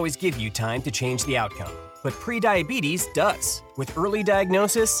doesn't always give you time to change the outcome. but prediabetes does. With early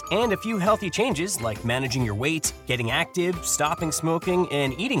diagnosis and a few healthy changes like managing your weight, getting active, stopping smoking,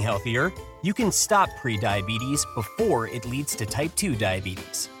 and eating healthier, you can stop prediabetes before it leads to type 2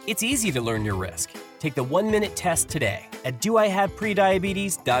 diabetes. It's easy to learn your risk. Take the 1-minute test today at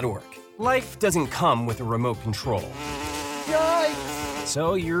doihaveprediabetes.org. Life doesn't come with a remote control. Yikes!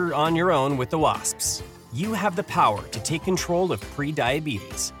 So you're on your own with the WASPs. You have the power to take control of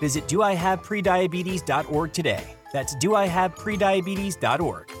prediabetes. Visit doihaveprediabetes.org today. That's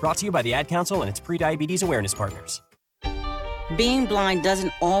doihaveprediabetes.org. Brought to you by the Ad Council and its Prediabetes Awareness Partners. Being blind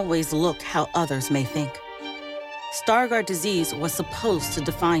doesn't always look how others may think. Stargardt disease was supposed to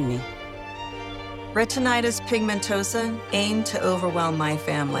define me. Retinitis pigmentosa aimed to overwhelm my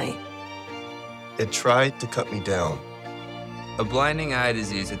family. It tried to cut me down. A blinding eye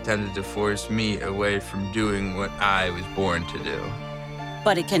disease attempted to force me away from doing what I was born to do.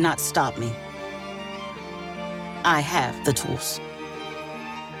 But it cannot stop me. I have the tools.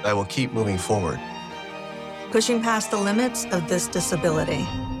 I will keep moving forward. Pushing past the limits of this disability.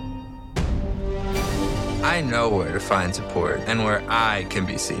 I know where to find support and where I can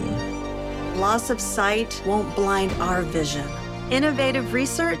be seen. Loss of sight won't blind our vision. Innovative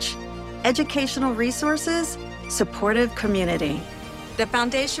research, educational resources, supportive community. The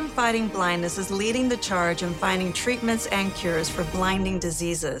Foundation Fighting Blindness is leading the charge in finding treatments and cures for blinding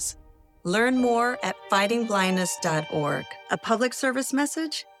diseases. Learn more at fightingblindness.org. A public service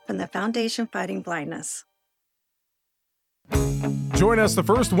message from the Foundation Fighting Blindness. Join us the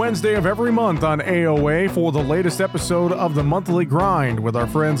first Wednesday of every month on AOA for the latest episode of the Monthly Grind with our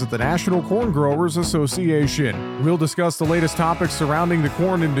friends at the National Corn Growers Association. We'll discuss the latest topics surrounding the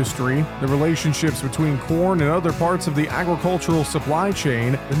corn industry, the relationships between corn and other parts of the agricultural supply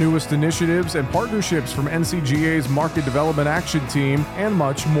chain, the newest initiatives and partnerships from NCGA's Market Development Action Team, and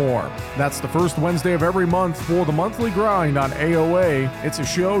much more. That's the first Wednesday of every month for the Monthly Grind on AOA. It's a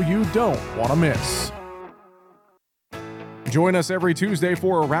show you don't want to miss. Join us every Tuesday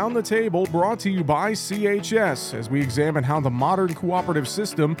for Around the Table, brought to you by CHS, as we examine how the modern cooperative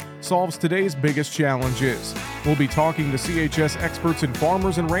system solves today's biggest challenges. We'll be talking to CHS experts and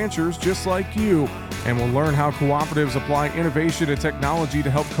farmers and ranchers just like you, and we'll learn how cooperatives apply innovation and technology to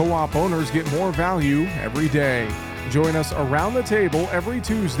help co-op owners get more value every day. Join us Around the Table every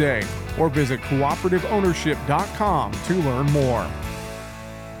Tuesday, or visit cooperativeownership.com to learn more.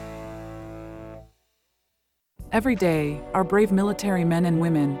 Every day, our brave military men and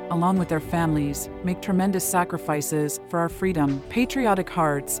women, along with their families, make tremendous sacrifices for our freedom. Patriotic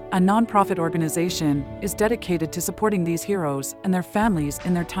Hearts, a nonprofit organization, is dedicated to supporting these heroes and their families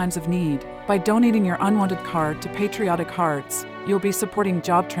in their times of need. By donating your unwanted card to Patriotic Hearts, you'll be supporting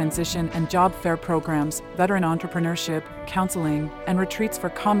job transition and job fair programs, veteran entrepreneurship, counseling, and retreats for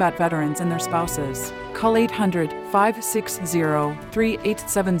combat veterans and their spouses. Call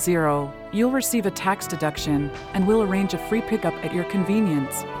 800-560-3870. You'll receive a tax deduction, and we'll arrange a free pickup at your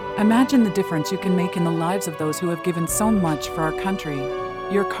convenience. Imagine the difference you can make in the lives of those who have given so much for our country.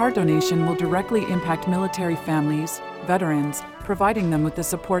 Your card donation will directly impact military families, veterans, providing them with the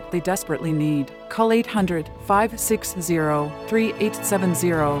support they desperately need. Call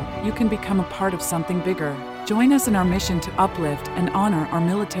 800-560-3870. You can become a part of something bigger. Join us in our mission to uplift and honor our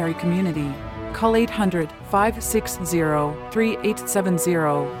military community. Call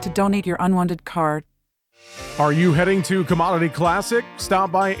 800-560-3870 to donate your unwanted card. Are you heading to Commodity Classic?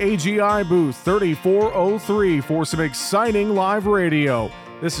 Stop by AGI booth 3403 for some exciting live radio.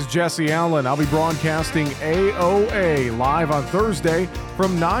 This is Jesse Allen. I'll be broadcasting AOA live on Thursday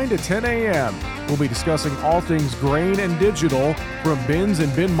from 9 to 10 a.m. We'll be discussing all things grain and digital, from bins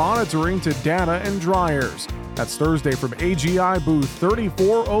and bin monitoring to data and dryers. That's Thursday from AGI booth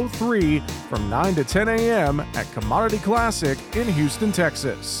 3403 from 9 to 10 a.m. at Commodity Classic in Houston,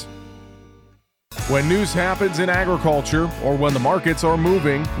 Texas. When news happens in agriculture or when the markets are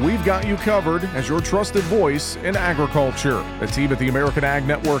moving, we've got you covered as your trusted voice in agriculture. The team at the American Ag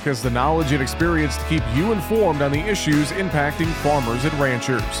Network has the knowledge and experience to keep you informed on the issues impacting farmers and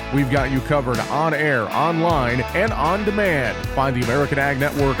ranchers. We've got you covered on air, online, and on demand. Find the American Ag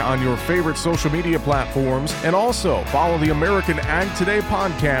Network on your favorite social media platforms, and also follow the American Ag Today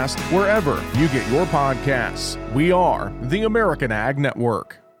podcast wherever you get your podcasts. We are the American Ag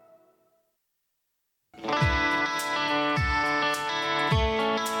Network.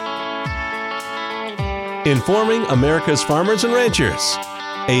 Informing America's farmers and ranchers.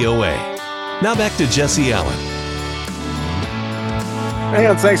 AOA. Now back to Jesse Allen.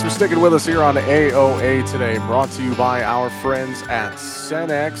 And thanks for sticking with us here on AOA today, brought to you by our friends at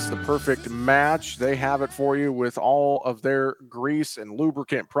Cenex, the perfect match. They have it for you with all of their grease and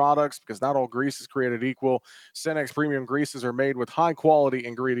lubricant products, because not all grease is created equal. Cenex premium greases are made with high-quality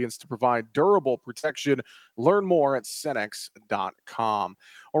ingredients to provide durable protection. Learn more at Cenex.com.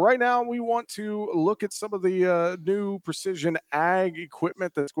 Well, right now we want to look at some of the new precision ag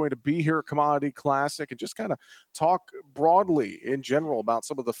equipment that's going to be here at Commodity Classic, and just kind of talk broadly in general about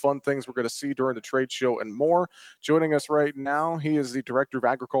some of the fun things we're going to see during the trade show and more. Joining us right now, he is the Director of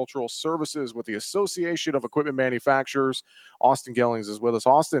Agricultural Services with the Association of Equipment Manufacturers. Austin Gellings is with us.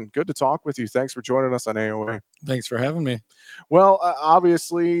 Austin, good to talk with you. Thanks for joining us on AOA. Thanks for having me. Well,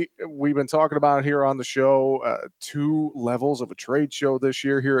 obviously, we've been talking about it here on the show, 2 levels of a trade show this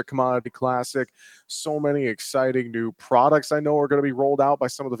year here at Commodity Classic. So many exciting new products I know are going to be rolled out by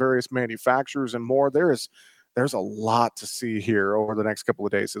some of the various manufacturers and more. There's a lot to see here over the next couple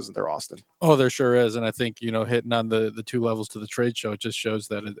of days, isn't there, Austin? Oh, there sure is. And I think, hitting on the 2 levels to the trade show, it just shows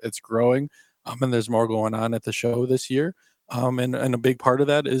that it's growing. And there's more going on at the show this year. And a big part of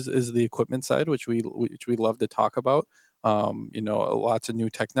that is the equipment side, which we love to talk about. Lots of new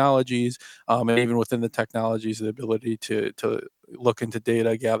technologies, and even within the technologies, the ability to look into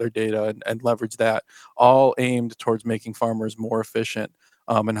data, gather data, and leverage that, all aimed towards making farmers more efficient,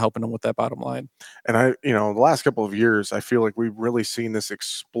 and helping them with that bottom line. And the last couple of years, I feel like we've really seen this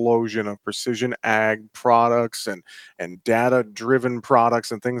explosion of precision ag products and data-driven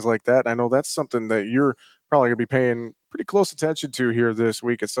products and things like that. I know that's something that you're probably going to be paying pretty close attention to here this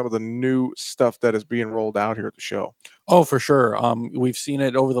week at some of the new stuff that is being rolled out here at the show. Oh, for sure. We've seen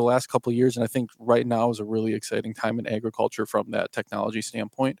it over the last couple of years, and I think right now is a really exciting time in agriculture from that technology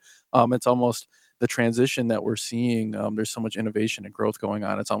standpoint. It's almost the transition that we're seeing. There's so much innovation and growth going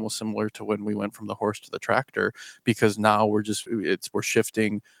on. It's almost similar to when we went from the horse to the tractor, because now we're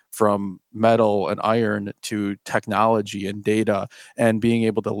shifting from metal and iron to technology and data, and being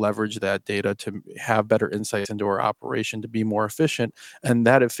able to leverage that data to have better insights into our operation to be more efficient. And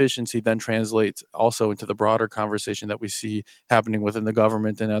that efficiency then translates also into the broader conversation that we see happening within the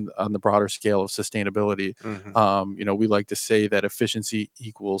government and on the broader scale of sustainability. We like to say that efficiency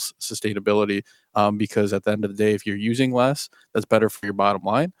equals sustainability, because at the end of the day, if you're using less, that's better for your bottom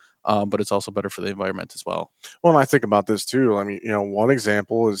line. But it's also better for the environment as well. Well, and I think about this too. I mean, one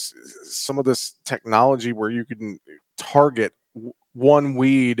example is some of this technology where you can target one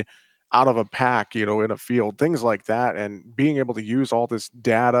weed out of a pack, in a field, things like that, and being able to use all this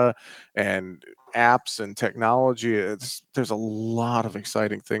data and apps and technology. There's a lot of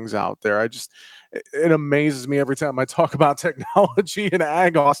exciting things out there. It amazes me every time I talk about technology in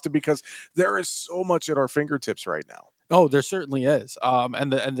ag, Austin, because there is so much at our fingertips right now. Oh, there certainly is.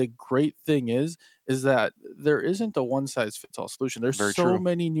 And the great thing is that there isn't a one size fits all solution. There's Very so true.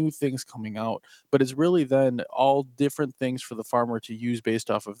 many new things coming out, but it's really then all different things for the farmer to use based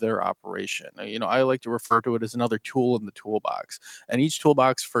off of their operation. I like to refer to it as another tool in the toolbox, and each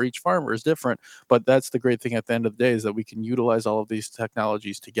toolbox for each farmer is different. But that's the great thing at the end of the day, is that we can utilize all of these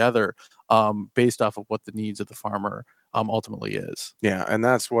technologies together, based off of what the needs of the farmer ultimately is. Yeah, and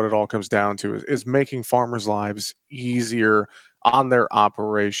that's what it all comes down to, is making farmers' lives easier on their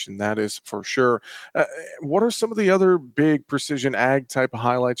operation. That is for sure. What are some of the other big precision ag type of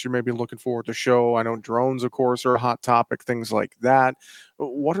highlights you're maybe looking forward to show? I know drones, of course, are a hot topic, things like that.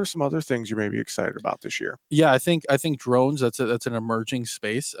 What are some other things you may be excited about this year? Yeah, I think drones, that's an emerging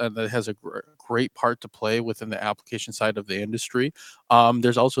space, that has a great part to play within the application side of the industry.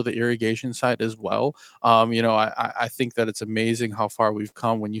 There's also the irrigation side as well. I think that it's amazing how far we've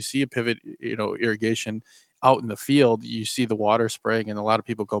come. When you see a pivot, irrigation out in the field, you see the water spraying, and a lot of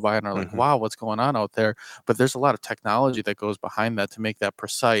people go by and are like, wow, what's going on out there? But there's a lot of technology that goes behind that to make that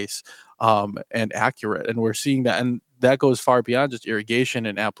precise, and accurate. And we're seeing that, and that goes far beyond just irrigation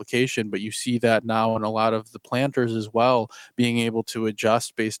and application, but you see that now in a lot of the planters as well, being able to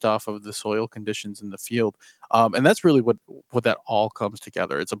adjust based off of the soil conditions in the field. And that's really what that all comes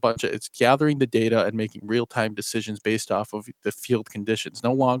together. It's gathering the data and making real-time decisions based off of the field conditions.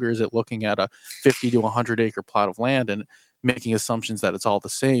 No longer is it looking at a 50 to 100 acre plot of land and making assumptions that it's all the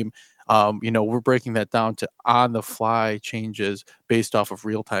same. We're breaking that down to on the fly changes based off of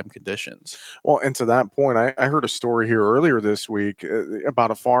real-time conditions. Well, and to that point, I heard a story here earlier this week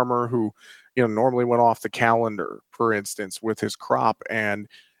about a farmer who, normally went off the calendar, for instance, with his crop, and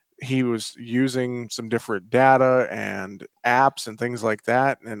he was using some different data and apps and things like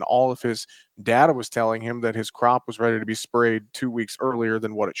that. And all of his data was telling him that his crop was ready to be sprayed 2 weeks earlier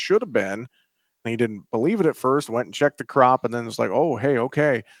than what it should have been. And he didn't believe it at first, went and checked the crop, and then was like, oh, hey,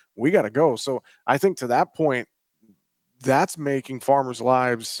 okay, we got to go. So I think to that point, that's making farmers'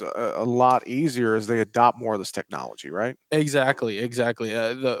 lives a lot easier as they adopt more of this technology, right? Exactly.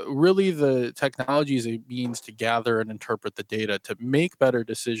 The technology is a means to gather and interpret the data to make better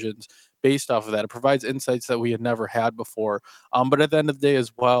decisions based off of that. It provides insights that we had never had before. But at the end of the day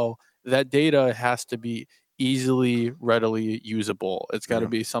as well, that data has to be easily, readily usable. It's got to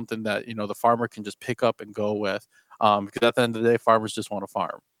be something that, the farmer can just pick up and go with. Because at the end of the day, farmers just want to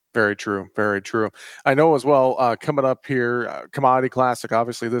farm. Very true. Very true. I know as well, coming up here, Commodity Classic,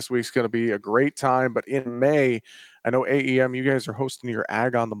 obviously this week's going to be a great time, but in May, I know AEM, you guys are hosting your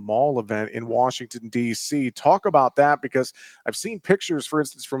Ag on the Mall event in Washington, D.C. Talk about that, because I've seen pictures, for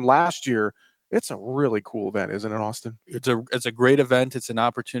instance, from last year. It's a really cool event, isn't it, Austin? It's a great event. It's an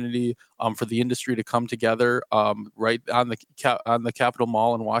opportunity for the industry to come together right on the Capitol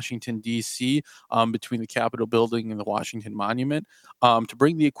Mall in Washington, D.C., between the Capitol building and the Washington Monument, to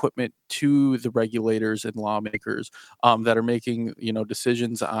bring the equipment to the regulators and lawmakers that are making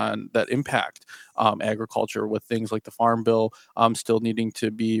decisions that impact agriculture, with things like the Farm Bill still needing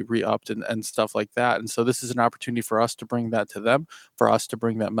to be re-upped and stuff like that. And so this is an opportunity for us to bring that to them, for us to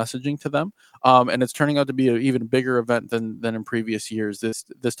bring that messaging to them. And it's turning out to be an even bigger event than in previous years.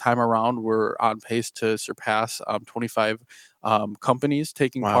 This time around, we're on pace to surpass 25 companies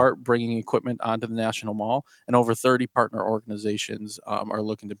taking part, bringing equipment onto the National Mall, and over 30 partner organizations are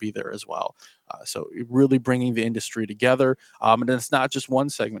looking to be there as well. So really bringing the industry together. And it's not just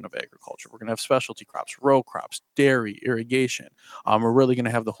one segment of agriculture. We're going to have specialty crops, row crops, dairy, irrigation. We're really going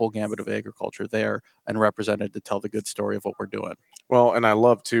to have the whole gambit of agriculture there and represented to tell the good story of what we're doing. Well, and I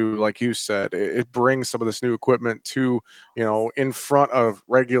love to, like you said, it brings some of this new equipment to, in front of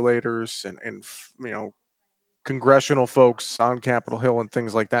regulators and congressional folks on Capitol Hill and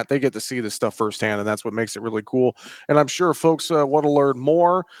things like that. They get to see this stuff firsthand, and that's what makes it really cool. And I'm sure folks want to learn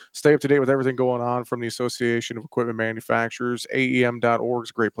more, stay up to date with everything going on from the Association of Equipment Manufacturers. AEM.org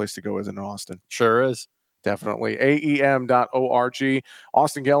is a great place to go, isn't it, Austin? Sure is. Definitely. AEM.org.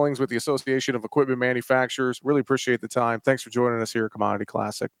 Austin Gellings with the Association of Equipment Manufacturers. Really appreciate the time. Thanks for joining us here at Commodity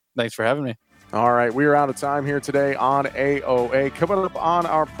Classic. Thanks for having me. All right, we are out of time here today on AOA. Coming up on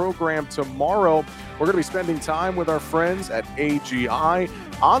our program tomorrow, we're going to be spending time with our friends at AGI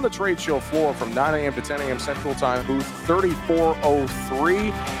on the trade show floor from 9 a.m. to 10 a.m. Central Time, booth 3403.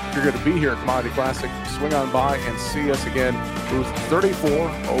 If you're going to be here at Commodity Classic, swing on by and see us again, booth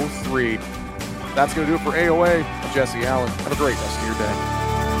 3403. That's going to do it for AOA. I'm Jesse Allen. Have a great rest of your day.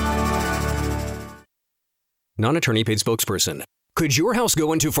 Non-attorney paid spokesperson. Could your house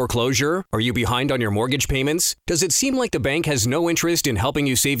go into foreclosure? Are you behind on your mortgage payments? Does it seem like the bank has no interest in helping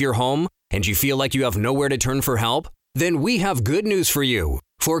you save your home? And you feel like you have nowhere to turn for help? Then we have good news for you.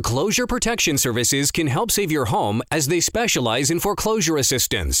 Foreclosure Protection Services can help save your home, as they specialize in foreclosure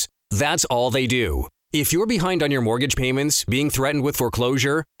assistance. That's all they do. If you're behind on your mortgage payments, being threatened with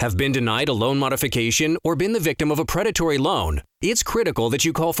foreclosure, have been denied a loan modification, or been the victim of a predatory loan, it's critical that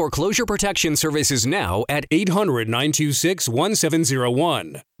you call Foreclosure Protection Services now at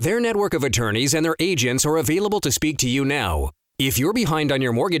 800-926-1701. Their network of attorneys and their agents are available to speak to you now. If you're behind on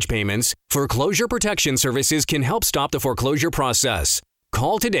your mortgage payments, Foreclosure Protection Services can help stop the foreclosure process.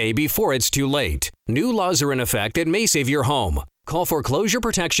 Call today before it's too late. New laws are in effect that may save your home. Call Foreclosure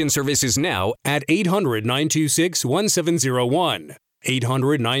Protection Services now at 800-926-1701.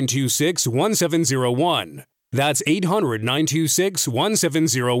 800-926-1701. That's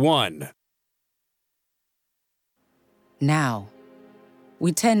 800-926-1701. Now.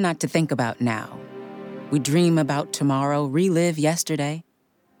 We tend not to think about now. We dream about tomorrow, relive yesterday.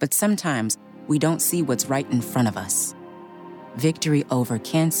 But sometimes we don't see what's right in front of us. Victory over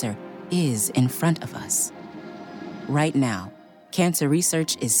cancer is in front of us. Right now, cancer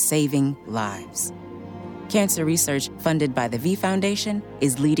research is saving lives. Cancer research funded by the V Foundation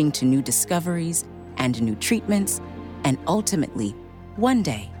is leading to new discoveries and new treatments, and ultimately, one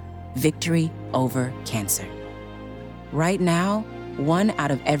day, victory over cancer. Right now, 1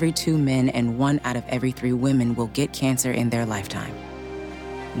 out of every 2 men and 1 out of every 3 women will get cancer in their lifetime.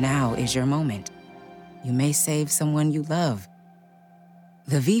 Now is your moment. You may save someone you love.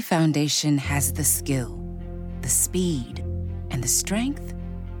 The V Foundation has the skill, the speed, and the strength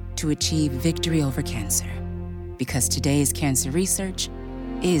to achieve victory over cancer. Because today's cancer research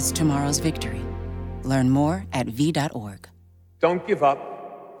is tomorrow's victory. Learn more at v.org. Don't give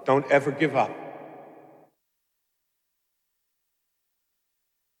up. Don't ever give up.